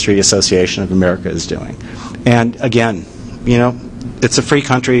Recording Industry Association of America is doing. And again, you know, it's a free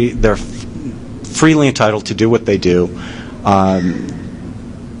country. They're freely entitled to do what they do.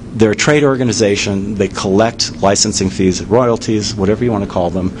 They're a trade organization. They collect licensing fees, royalties, whatever you want to call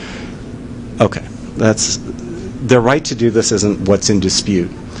them. Okay, their right to do this isn't what's in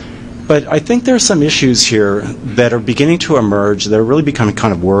dispute. But I think there are some issues here that are beginning to emerge that are really becoming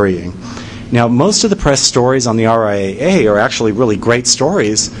kind of worrying. Now, most of the press stories on the RIAA are actually really great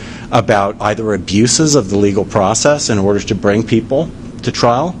stories about either abuses of the legal process in order to bring people to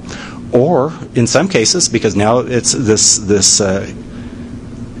trial, or in some cases, because now it's this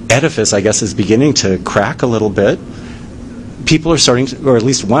edifice, I guess, is beginning to crack a little bit, people are starting to, or at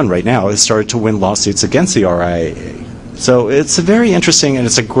least one right now, has started to win lawsuits against the RIAA. So it's a very interesting, and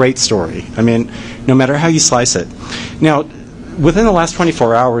it's a great story. I mean, no matter how you slice it. Now, within the last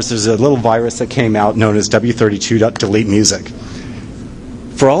 24 hours, there's a little virus that came out known as W32.delete music.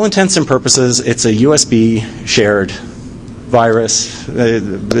 For all intents and purposes, it's a USB shared virus.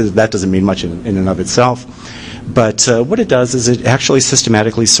 That doesn't mean much in and of itself. But what it does is it actually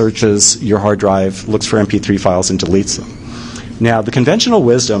systematically searches your hard drive, looks for MP3 files, and deletes them. Now, the conventional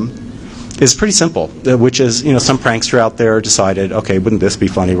wisdom is pretty simple, which is, you know, some prankster out there decided, okay, wouldn't this be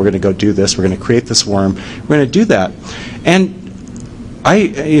funny? We're going to go do this. We're going to create this worm. We're going to do that. And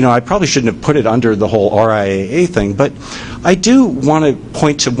I probably shouldn't have put it under the whole RIAA thing, but I do want to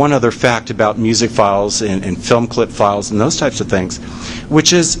point to one other fact about music files and film clip files and those types of things,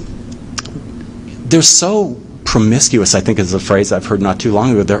 which is they're so promiscuous, I think is a phrase I've heard not too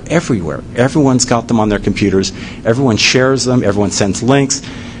long ago. They're everywhere. Everyone's got them on their computers. Everyone shares them. Everyone sends links.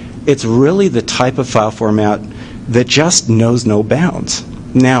 It's really the type of file format that just knows no bounds.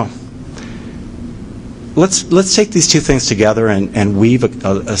 Now, let's take these two things together and weave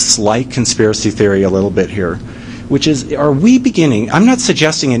a slight conspiracy theory a little bit here, which is, are we beginning, I'm not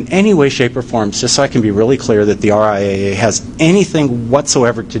suggesting in any way, shape, or form, just so I can be really clear, that the RIAA has anything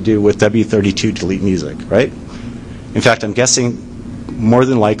whatsoever to do with W32 delete music, right? In fact, I'm guessing more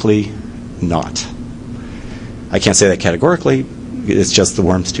than likely not. I can't say that categorically. It's just the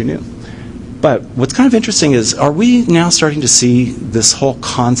worm's too new. But what's kind of interesting is, are we now starting to see this whole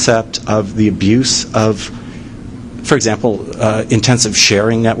concept of the abuse of, for example, intensive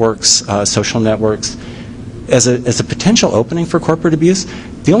sharing networks, social networks, as a potential opening for corporate abuse?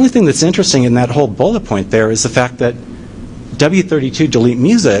 The only thing that's interesting in that whole bullet point there is the fact that W32 delete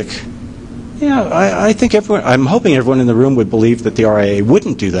music, I think I'm hoping everyone in the room would believe that the RIAA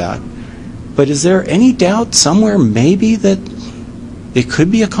wouldn't do that. But is there any doubt somewhere maybe that it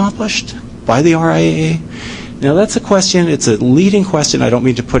could be accomplished by the RIAA? Now, that's a question. It's a leading question. I don't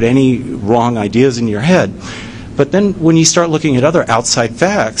mean to put any wrong ideas in your head. But then when you start looking at other outside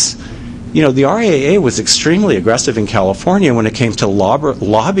facts, you know, the RIAA was extremely aggressive in California when it came to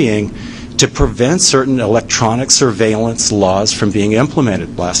lobbying to prevent certain electronic surveillance laws from being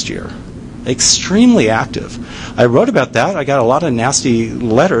implemented last year. Extremely active. I wrote about that. I got a lot of nasty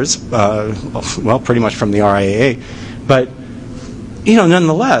letters, well, pretty much from the RIAA. But you know,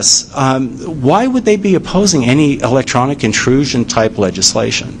 nonetheless, why would they be opposing any electronic intrusion type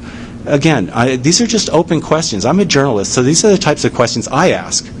legislation? Again, these are just open questions. I'm a journalist, so these are the types of questions I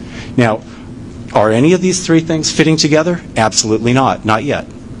ask. Now, are any of these three things fitting together? Absolutely not. Not yet.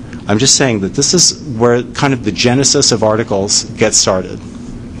 I'm just saying that this is where kind of the genesis of articles gets started.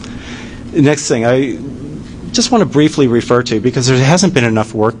 The next thing I just want to briefly refer to, because there hasn't been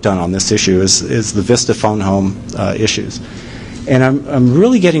enough work done on this issue, is the Vista phone home issues. And I'm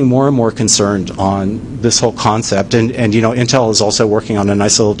really getting more and more concerned on this whole concept. And you know, Intel is also working on a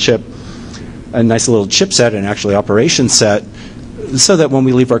nice little chipset and actually operation set, so that when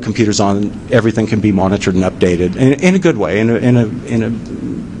we leave our computers on, everything can be monitored and updated in a good way, in a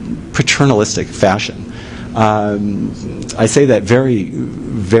paternalistic fashion. I say that very,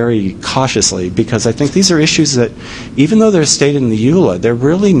 very cautiously, because I think these are issues that, even though they're stated in the EULA, they're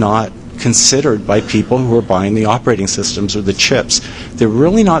really not considered by people who are buying the operating systems or the chips. They're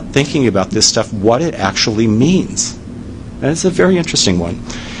really not thinking about this stuff, what it actually means. And it's a very interesting one.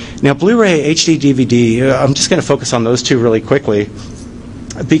 Now, Blu-ray, HD, DVD, I'm just going to focus on those two really quickly,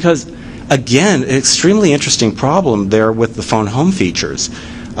 because, again, an extremely interesting problem there with the phone home features.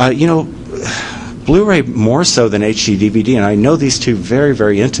 You know, Blu-ray more so than HD, DVD, and I know these two very,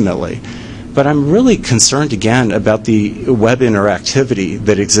 very intimately. But I'm really concerned, again, about the web interactivity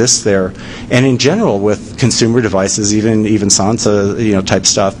that exists there, and in general with consumer devices, even Sansa, you know, type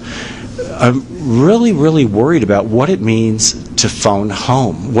stuff. I'm really, really worried about what it means to phone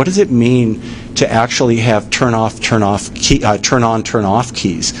home. What does it mean to actually have turn on, turn off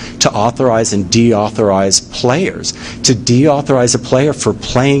keys, to authorize and deauthorize players, to deauthorize a player for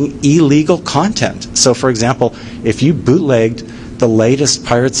playing illegal content? So, for example, if you bootlegged the latest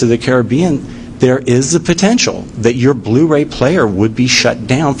Pirates of the Caribbean, there is the potential that your Blu-ray player would be shut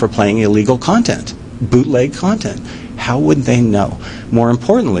down for playing illegal content, bootleg content. How would they know? More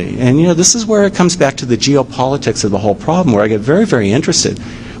importantly, and this is where it comes back to the geopolitics of the whole problem, where I get very, very interested.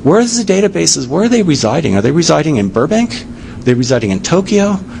 Where is the databases? Where are they residing? Are they residing in Burbank? Are they residing in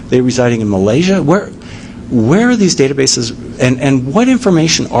Tokyo? Are they residing in Malaysia? Where are these databases, and what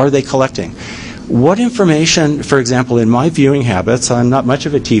information are they collecting? What information, for example, in my viewing habits, I'm not much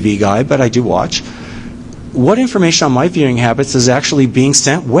of a TV guy, but I do watch. What information on my viewing habits is actually being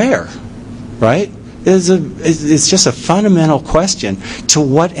sent where, right? It's just a fundamental question. To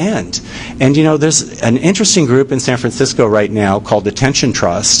what end? And there's an interesting group in San Francisco right now called Attention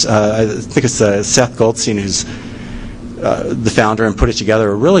Trust. I think it's Seth Goldstein who's the founder and put it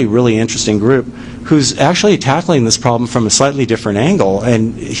together. A really, really interesting group who's actually tackling this problem from a slightly different angle.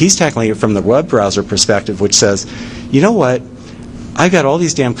 And he's tackling it from the web browser perspective, which says, you know what? I've got all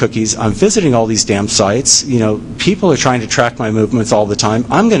these damn cookies. I'm visiting all these damn sites. People are trying to track my movements all the time.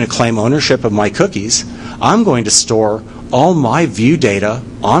 I'm going to claim ownership of my cookies. I'm going to store all my view data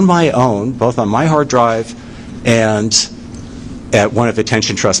on my own, both on my hard drive and at one of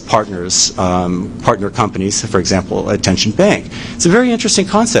Attention Trust partners, partner companies, for example, Attention Bank. It's a very interesting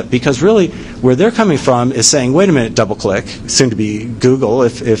concept because really where they're coming from is saying, wait a minute, DoubleClick, soon to be Google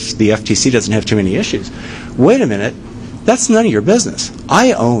if the FTC doesn't have too many issues. Wait a minute. That's none of your business.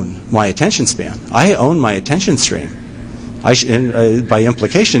 I own my attention span. I own my attention stream. By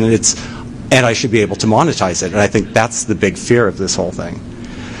implication, and I should be able to monetize it. And I think that's the big fear of this whole thing.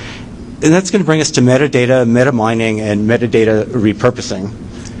 And that's going to bring us to metadata, meta mining, and metadata repurposing.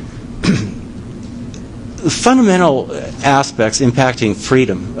 The fundamental aspects impacting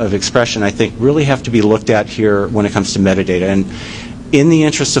freedom of expression, I think, really have to be looked at here when it comes to metadata. And in the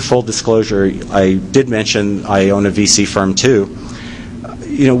interest of full disclosure, I did mention I own a VC firm too.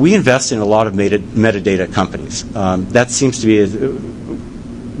 We invest in a lot of metadata companies. That seems to be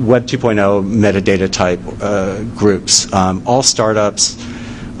Web 2.0 metadata type groups, all startups,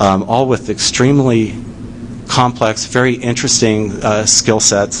 all with extremely complex, very interesting skill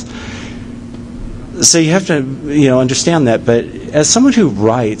sets. So you have to understand that, but as someone who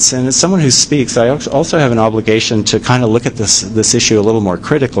writes and as someone who speaks, I also have an obligation to kind of look at this issue a little more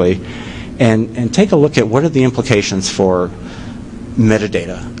critically and take a look at what are the implications for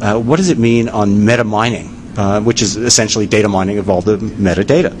metadata. What does it mean on meta mining, which is essentially data mining of all the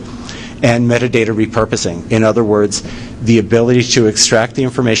metadata, and metadata repurposing. In other words, the ability to extract the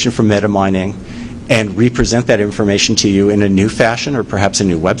information from meta mining and represent that information to you in a new fashion, or perhaps a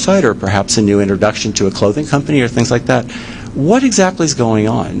new website, or perhaps a new introduction to a clothing company, or things like that. What exactly is going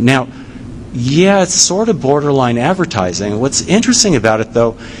on? Now, yeah, it's sort of borderline advertising. What's interesting about it,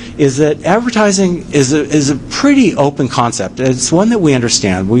 though, is that advertising is a pretty open concept. It's one that we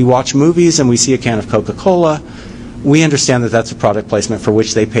understand. We watch movies and we see a can of Coca-Cola. We understand that that's a product placement for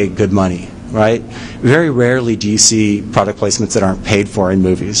which they pay good money, right? Very rarely do you see product placements that aren't paid for in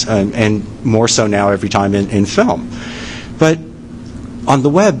movies, and more so now every time in film. But on the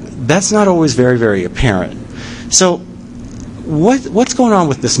web, that's not always very, very apparent. So what's going on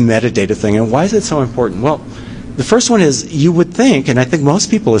with this metadata thing, and why is it so important? Well, the first one is you would think, and I think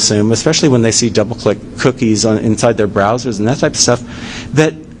most people assume, especially when they see DoubleClick cookies inside their browsers and that type of stuff,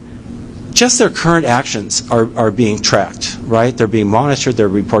 that just their current actions are being tracked, right? They're being monitored, they're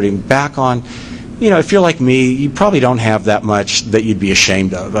reporting back on. If you're like me, you probably don't have that much that you'd be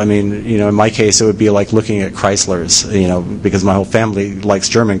ashamed of. I mean, in my case, it would be like looking at Chryslers, because my whole family likes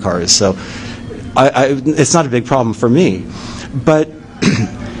German cars. So it's not a big problem for me. But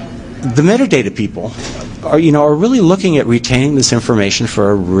the metadata people are really looking at retaining this information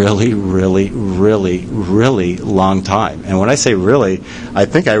for a really, really, really, really long time. And when I say really, I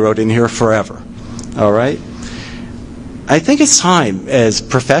think I wrote in here forever. All right? I think it's time, as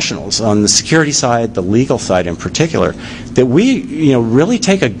professionals on the security side, the legal side in particular, that we really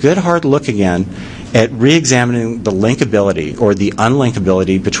take a good hard look again at re-examining the linkability or the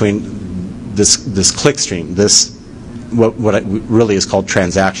unlinkability between this click stream, what it really is called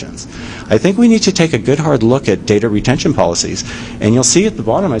transactions. I think we need to take a good hard look at data retention policies. And you'll see at the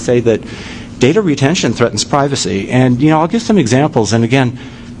bottom I say that data retention threatens privacy. And I'll give some examples. And again,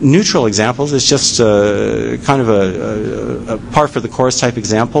 neutral examples is just kind of a par for the course type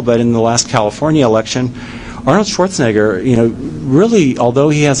example. But in the last California election, Arnold Schwarzenegger, really, although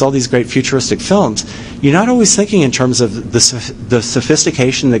he has all these great futuristic films, you're not always thinking in terms of the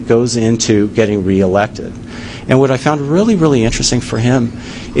sophistication that goes into getting reelected. And what I found really, really interesting for him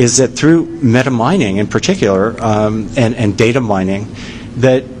is that through meta-mining in particular, and data mining,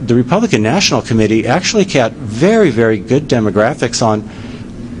 that the Republican National Committee actually got very, very good demographics on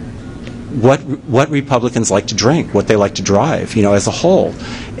what Republicans like to drink, what they like to drive, as a whole.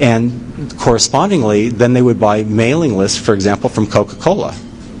 And correspondingly, then they would buy mailing lists, for example, from Coca-Cola,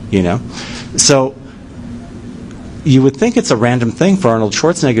 So you would think it's a random thing for Arnold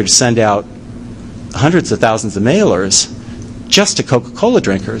Schwarzenegger to send out hundreds of thousands of mailers just to Coca-Cola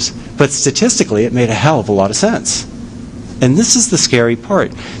drinkers, but statistically it made a hell of a lot of sense. And this is the scary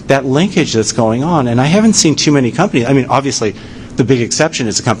part, that linkage that's going on. And I haven't seen too many companies. I mean, obviously, the big exception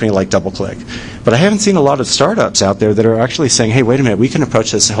is a company like DoubleClick. But I haven't seen a lot of startups out there that are actually saying, hey, wait a minute, we can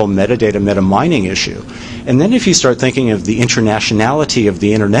approach this whole metadata, meta-mining issue. And then if you start thinking of the internationality of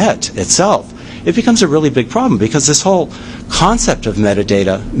the Internet itself, it becomes a really big problem, because this whole concept of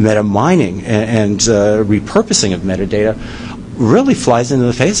metadata, meta-mining, and repurposing of metadata really flies into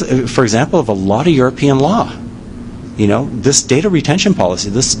the face, for example, of a lot of European law. This data retention policy,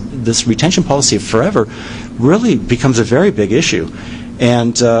 this retention policy of forever, really becomes a very big issue.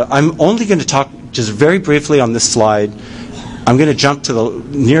 And I'm only going to talk just very briefly on this slide. I'm going to jump to the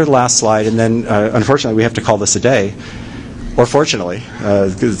near last slide, and then unfortunately we have to call this a day, or fortunately,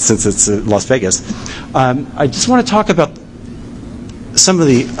 since it's Las Vegas. I just want to talk about some of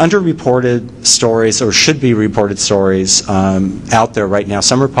the underreported stories, or should be reported stories, out there right now.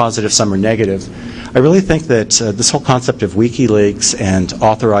 Some are positive, some are negative. I really think that this whole concept of WikiLeaks and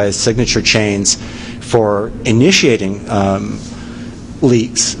authorized signature chains for initiating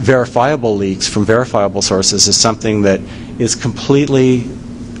leaks, verifiable leaks from verifiable sources, is something that is completely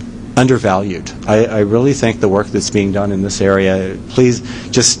undervalued. I really think the work that's being done in this area, please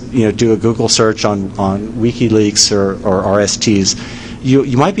just do a Google search on WikiLeaks or RSTs.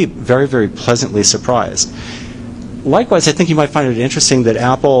 You might be very, very pleasantly surprised. Likewise, I think you might find it interesting that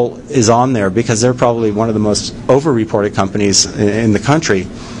Apple is on there, because they're probably one of the most over-reported companies in the country.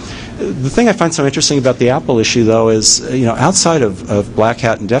 The thing I find so interesting about the Apple issue, though, is outside of Black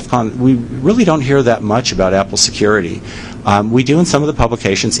Hat and DEF CON, we really don't hear that much about Apple security. We do in some of the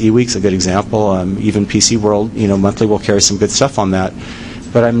publications. eWeek's a good example. Even PC World, monthly, will carry some good stuff on that.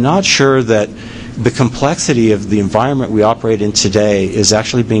 But I'm not sure that the complexity of the environment we operate in today is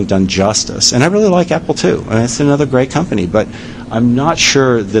actually being done justice. And I really like Apple too. I mean, it's another great company, but I'm not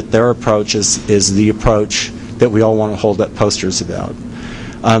sure that their approach is the approach that we all want to hold up posters about.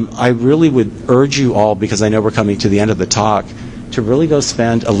 I really would urge you all, because I know we're coming to the end of the talk, to really go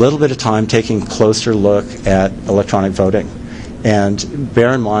spend a little bit of time taking a closer look at electronic voting. And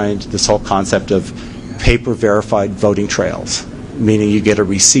bear in mind this whole concept of paper-verified voting trails, meaning you get a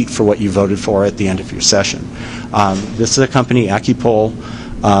receipt for what you voted for at the end of your session. This is a company, AccuPoll,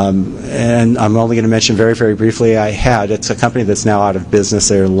 and I'm only going to mention very, very briefly, it's a company that's now out of business.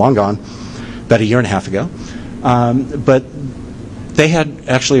 They're long gone, about a year and a half ago. But they had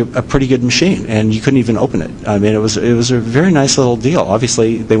actually a pretty good machine, and you couldn't even open it. I mean, it was a very nice little deal.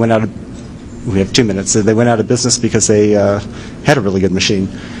 Obviously, they went out of, we have 2 minutes, they went out of business because they had a really good machine.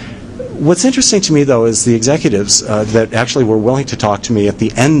 What's interesting to me, though, is the executives that actually were willing to talk to me at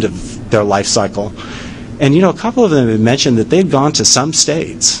the end of their life cycle. And, a couple of them had mentioned that they'd gone to some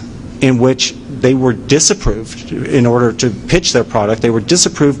states in which they were disapproved in order to pitch their product. They were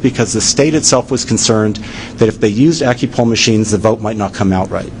disapproved because the state itself was concerned that if they used AccuPoll machines, the vote might not come out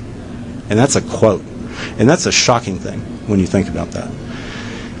right. And that's a quote. And that's a shocking thing when you think about that.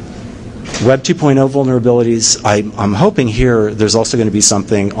 Web 2.0 vulnerabilities, I'm hoping here there's also going to be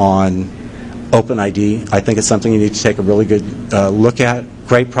something on OpenID. I think it's something you need to take a really good look at.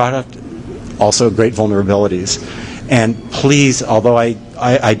 Great product, also great vulnerabilities. And please, although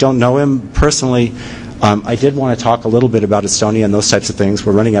I don't know him personally, I did want to talk a little bit about Estonia and those types of things.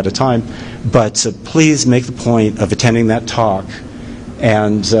 We're running out of time. But please make the point of attending that talk.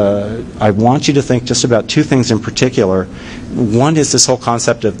 And I want you to think just about 2 things in particular. One is this whole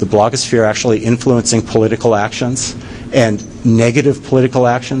concept of the blogosphere actually influencing political actions, and negative political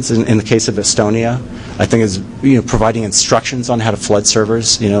actions. In the case of Estonia, I think is providing instructions on how to flood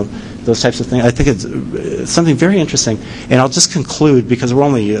servers, those types of things. I think it's something very interesting. And I'll just conclude, because we're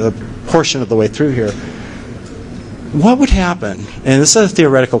only a portion of the way through here. What would happen, and this is a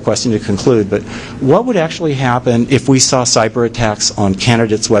theoretical question to conclude, but what would actually happen if we saw cyber attacks on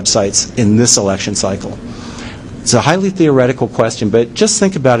candidates' websites in this election cycle? It's a highly theoretical question, but just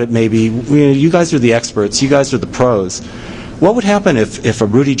think about it maybe. You guys are the experts. You guys are the pros. What would happen if a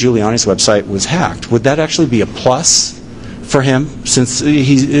Rudy Giuliani's website was hacked? Would that actually be a plus for him, since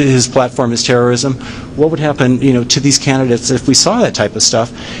his platform is terrorism? What would happen, to these candidates if we saw that type of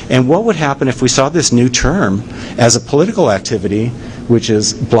stuff? And what would happen if we saw this new term as a political activity, which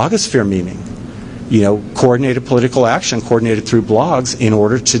is blogosphere memeing? Coordinated political action, coordinated through blogs in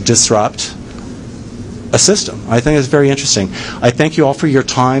order to disrupt a system. I think it's very interesting. I thank you all for your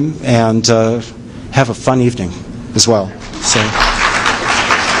time, and have a fun evening as well. So.